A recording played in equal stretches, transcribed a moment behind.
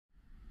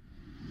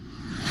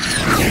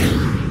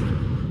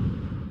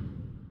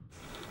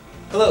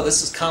Hello,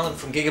 this is Colin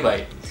from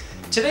Gigabyte.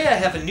 Today I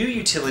have a new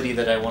utility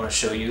that I want to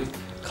show you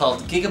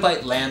called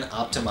GUI-based LAN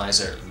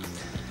Optimizer.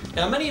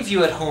 Now many of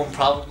you at home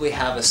probably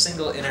have a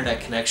single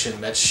internet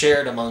connection that's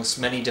shared amongst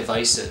many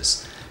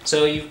devices.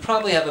 So you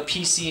probably have a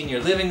PC in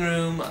your living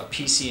room, a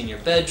PC in your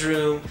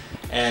bedroom,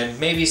 and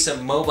maybe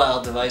some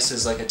mobile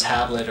devices like a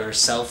tablet or a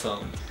cell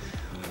phone.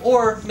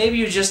 Or maybe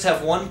you just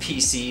have one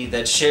PC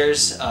that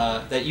shares,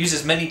 that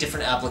uses many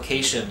different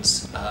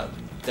applications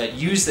that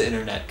use the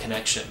internet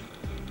connection.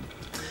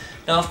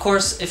 Now of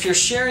course, if you're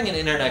sharing an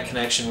internet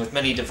connection with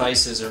many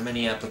devices or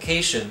many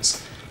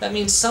applications, that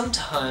means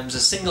sometimes a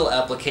single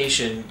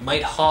application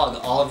might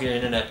hog all of your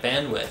internet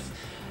bandwidth,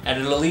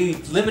 and it'll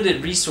leave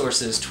limited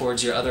resources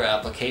towards your other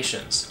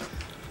applications.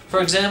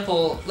 For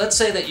example, let's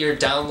say that you're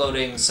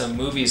downloading some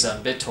movies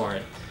on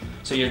BitTorrent.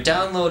 So you're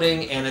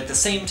downloading and at the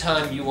same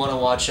time you want to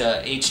watch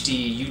a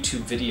HD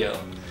YouTube video.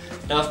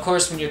 Now of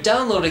course when you're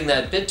downloading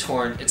that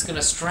BitTorrent, it's going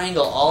to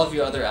strangle all of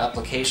your other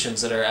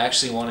applications that are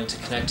actually wanting to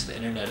connect to the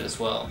internet as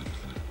well.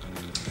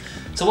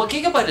 So what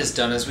Gigabyte has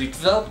done is we've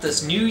developed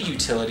this new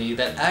utility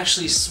that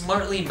actually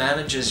smartly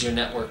manages your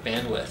network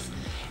bandwidth.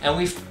 And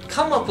we've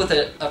come up with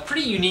a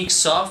pretty unique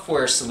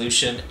software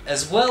solution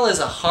as well as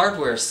a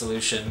hardware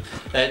solution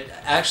that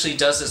actually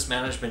does this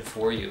management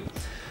for you.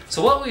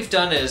 So what we've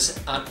done is,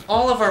 on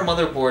all of our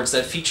motherboards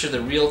that feature the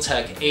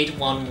Realtek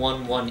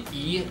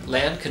 8111E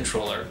LAN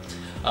controller,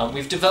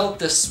 we've developed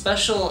this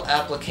special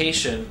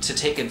application to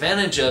take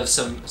advantage of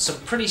some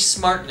pretty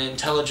smart and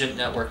intelligent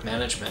network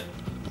management.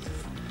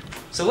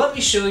 So let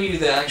me show you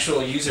the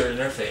actual user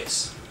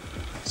interface.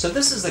 So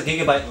this is the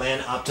GUI-based LAN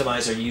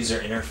Optimizer user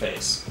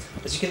interface.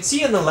 As you can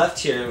see on the left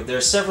here, there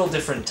are several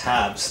different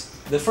tabs.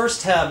 The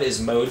first tab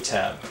is Mode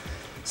tab.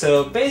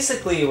 So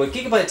basically what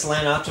GUI-based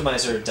LAN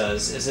Optimizer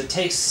does is it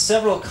takes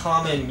several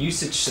common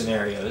usage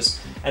scenarios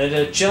and it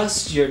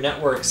adjusts your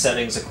network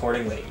settings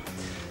accordingly.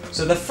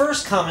 So the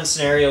first common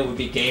scenario would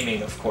be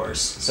gaming, of course.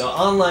 So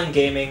online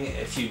gaming,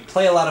 if you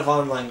play a lot of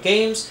online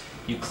games,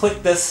 you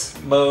click this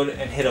mode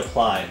and hit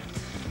apply.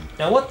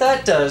 Now what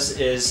that does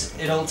is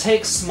it'll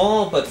take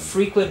small but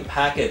frequent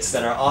packets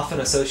that are often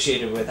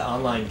associated with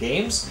online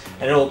games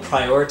and it will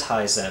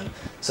prioritize them.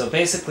 So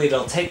basically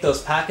it'll take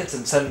those packets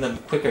and send them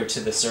quicker to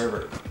the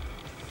server.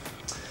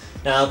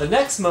 Now the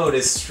next mode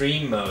is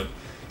stream mode.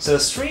 So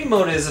stream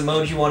mode is a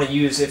mode you want to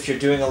use if you're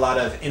doing a lot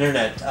of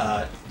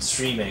internet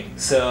streaming.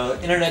 So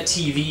internet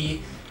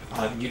TV,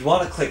 you'd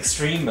want to click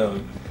stream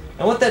mode.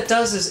 And what that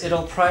does is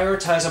it'll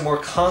prioritize a more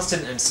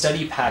constant and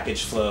steady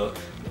package flow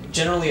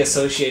generally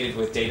associated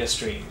with data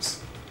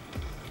streams.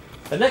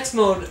 The next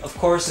mode, of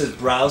course, is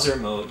browser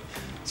mode.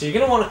 So you're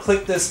going to want to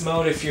click this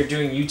mode if you're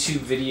doing YouTube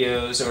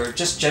videos or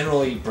just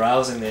generally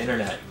browsing the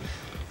internet.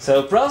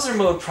 So browser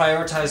mode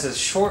prioritizes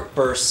short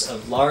bursts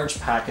of large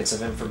packets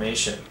of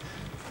information.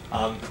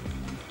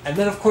 And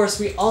then of course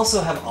we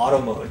also have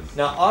auto mode.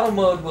 Now auto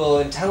mode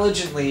will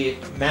intelligently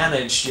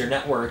manage your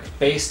network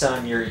based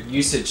on your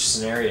usage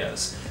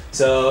scenarios.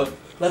 So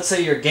let's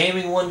say you're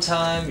gaming one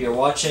time, you're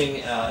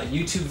watching a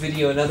YouTube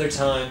video another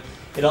time,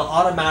 it'll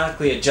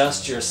automatically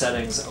adjust your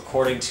settings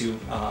according to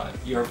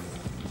your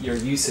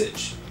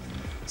usage.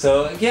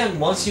 So again,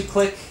 once you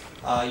click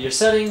your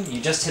setting,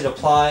 you just hit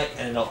apply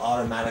and it'll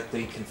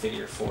automatically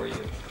configure for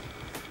you.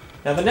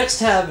 Now the next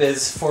tab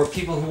is for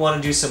people who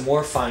want to do some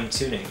more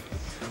fine-tuning.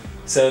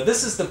 So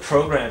this is the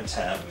Program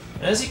tab.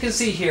 And as you can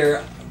see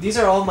here, these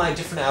are all my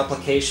different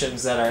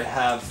applications that I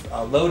have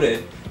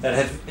loaded that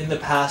have in the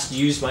past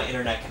used my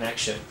internet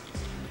connection.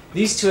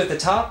 These two at the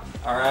top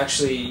are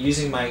actually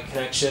using my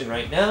connection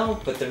right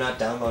now, but they're not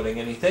downloading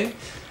anything.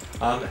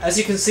 As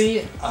you can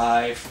see,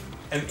 I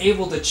am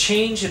able to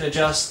change and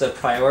adjust the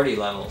priority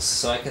levels.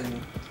 So I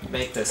can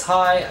make this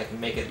high, I can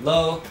make it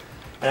low,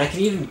 and I can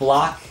even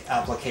block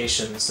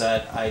applications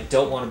that I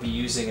don't want to be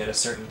using at a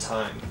certain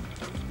time.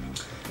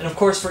 And of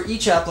course, for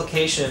each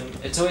application,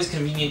 it's always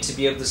convenient to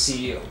be able to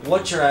see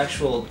what your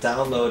actual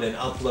download and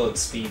upload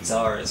speeds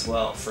are as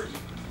well for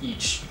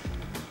each.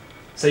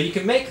 So you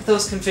can make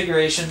those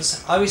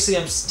configurations. Obviously,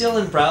 I'm still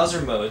in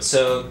browser mode,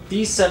 so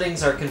these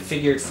settings are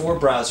configured for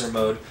browser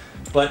mode,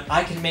 but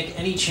I can make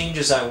any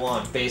changes I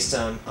want based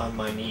on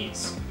my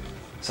needs.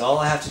 So all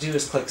I have to do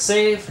is click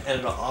Save, and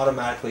it'll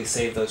automatically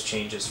save those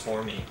changes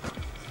for me.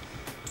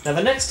 Now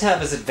the next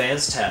tab is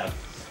Advanced tab.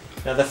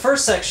 Now the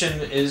first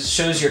section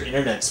shows your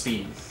internet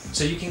speed.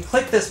 So you can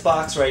click this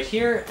box right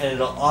here and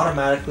it'll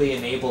automatically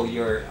enable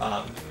your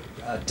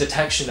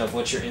detection of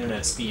what your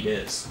internet speed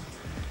is.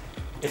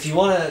 If you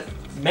want to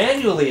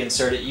manually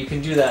insert it, you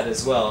can do that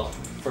as well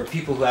for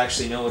people who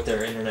actually know what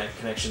their internet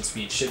connection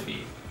speed should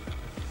be.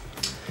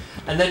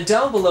 And then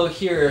down below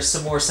here are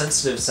some more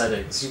sensitive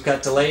settings. You've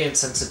got delay and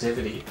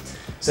sensitivity.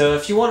 So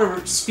if you want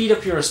to speed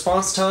up your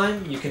response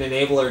time, you can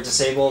enable or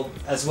disable,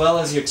 as well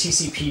as your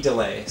TCP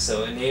delay,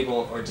 so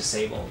enable or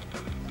disable.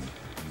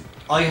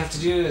 All you have to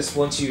do is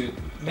once you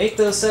make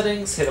those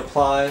settings, hit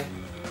apply,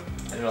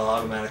 and it'll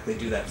automatically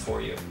do that for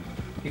you.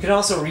 You can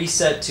also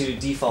reset to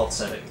default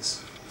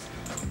settings.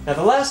 Now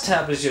the last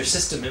tab is your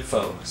system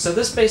info. So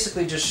this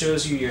basically just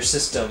shows you your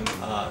system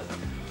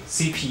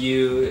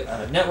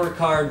CPU, network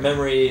card,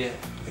 memory,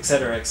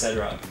 etc.,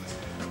 etc.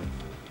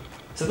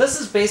 So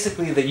this is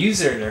basically the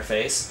user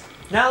interface.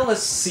 Now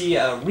let's see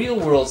a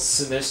real-world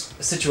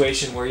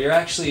situation where you're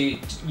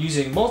actually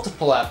using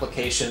multiple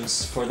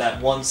applications for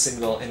that one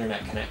single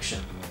internet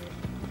connection.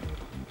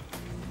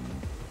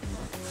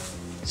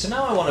 So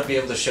now I want to be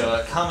able to show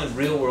a common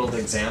real-world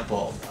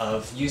example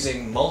of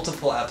using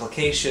multiple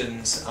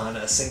applications on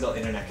a single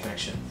internet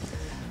connection.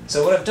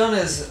 So what I've done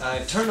is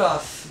I've turned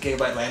off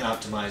GIGABYTE LAN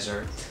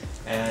Optimizer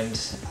and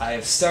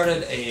I've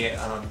started a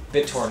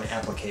BitTorrent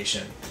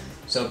application.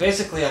 So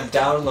basically I'm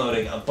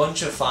downloading a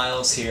bunch of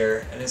files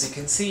here, and as you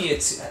can see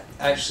it's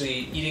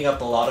actually eating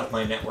up a lot of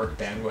my network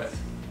bandwidth.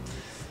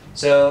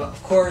 So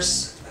of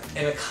course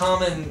in a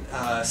common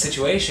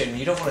situation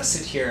you don't want to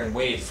sit here and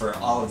wait for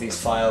all of these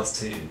files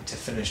to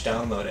finish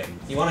downloading.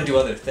 You want to do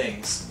other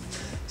things.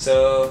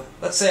 So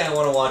let's say I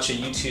want to watch a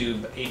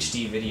YouTube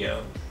HD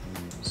video.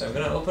 So I'm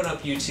going to open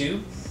up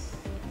YouTube.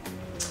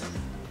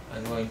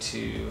 I'm going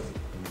to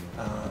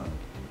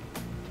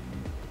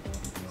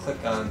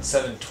click on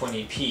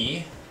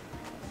 720p,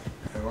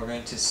 and we're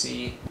going to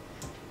see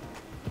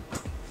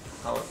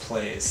how it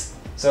plays.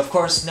 So of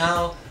course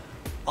now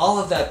all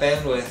of that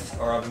bandwidth,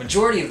 or a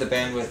majority of the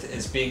bandwidth,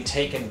 is being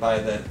taken by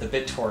the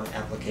BitTorrent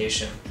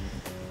application.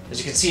 As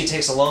you can see, it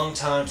takes a long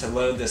time to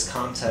load this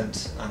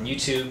content on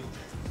YouTube,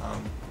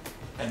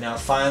 and now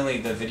finally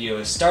the video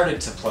has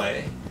started to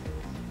play,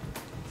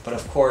 but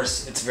of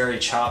course it's very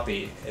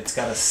choppy. It's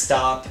got to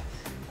stop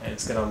and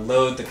it's going to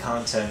load the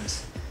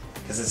content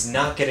because it's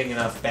not getting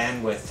enough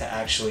bandwidth to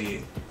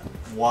actually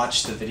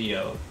watch the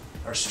video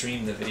or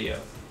stream the video.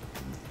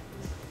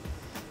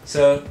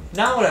 So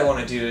now what I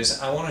want to do is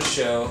I want to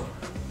show,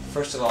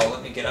 first of all,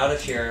 let me get out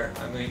of here.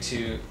 I'm going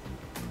to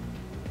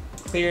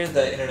clear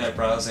the internet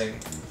browsing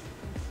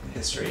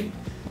history,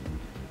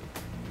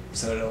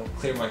 so it'll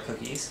clear my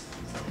cookies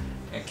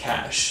and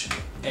cache.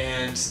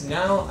 And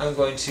now I'm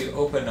going to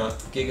open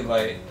up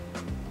GIGABYTE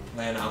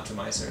LAN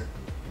Optimizer.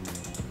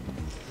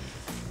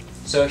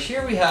 So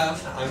here we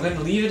have, I'm going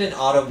to leave it in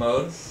auto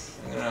mode.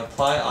 I'm going to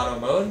apply auto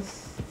mode.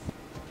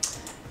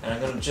 And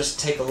I'm going to just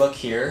take a look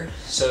here.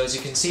 So as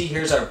you can see,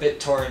 here's our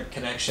BitTorrent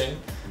connection.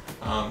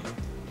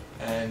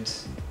 And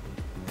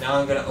now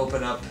I'm going to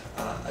open up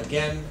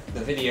again the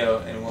video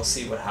and we'll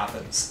see what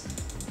happens.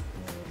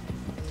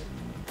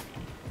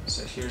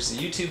 So here's the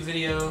YouTube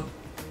video.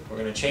 We're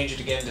going to change it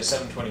again to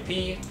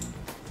 720p.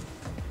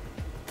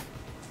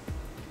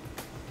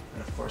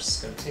 And of course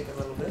it's going to take a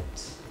little bit.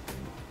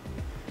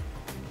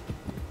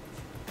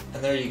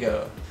 And there you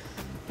go.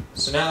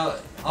 So now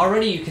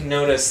already you can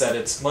notice that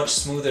it's much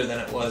smoother than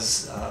it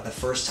was the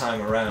first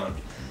time around.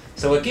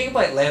 So what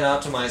GIGABYTE LAN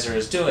Optimizer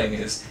is doing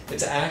is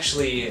it's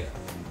actually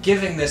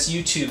giving this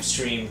YouTube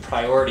stream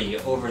priority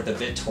over the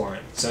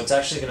BitTorrent. So it's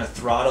actually going to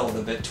throttle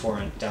the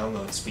BitTorrent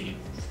download speed.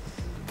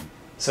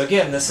 So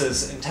again, this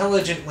is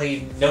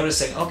intelligently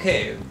noticing,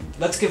 okay,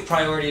 let's give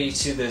priority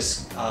to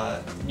this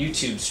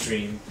YouTube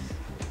stream.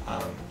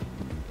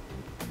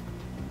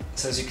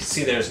 So as you can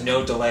see, there's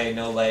no delay,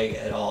 no lag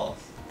at all.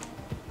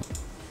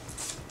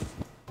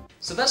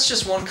 So that's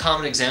just one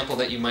common example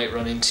that you might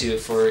run into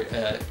for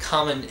a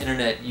common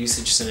internet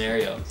usage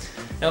scenario.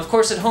 Now of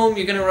course at home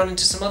you're going to run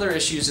into some other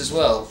issues as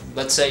well.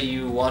 Let's say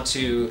you want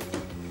to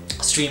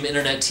stream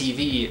internet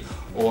TV,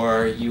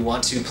 or you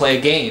want to play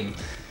a game.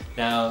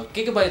 Now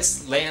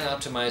GIGABYTE's LAN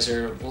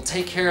Optimizer will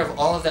take care of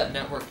all of that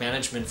network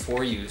management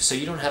for you, so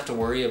you don't have to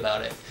worry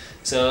about it.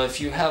 So if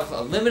you have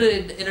a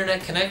limited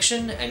internet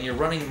connection and you're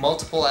running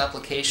multiple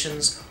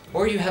applications,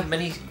 or you have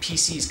many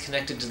PCs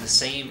connected to the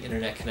same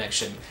internet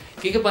connection,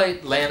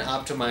 GIGABYTE LAN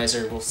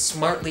Optimizer will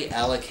smartly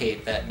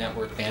allocate that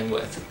network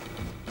bandwidth.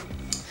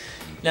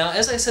 Now,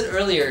 as I said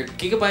earlier,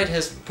 GIGABYTE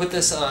has put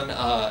this on,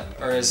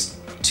 or has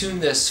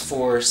tuned this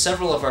for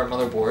several of our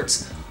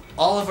motherboards.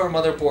 All of our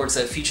motherboards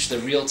that feature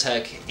the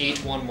Realtek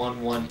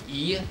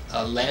 8111E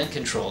LAN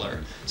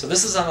controller. So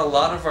this is on a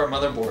lot of our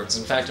motherboards,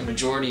 in fact a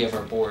majority of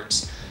our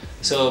boards.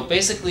 So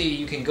basically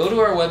you can go to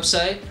our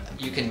website,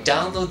 you can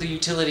download the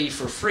utility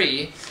for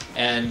free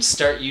and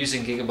start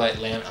using GIGABYTE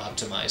LAN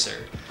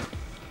Optimizer.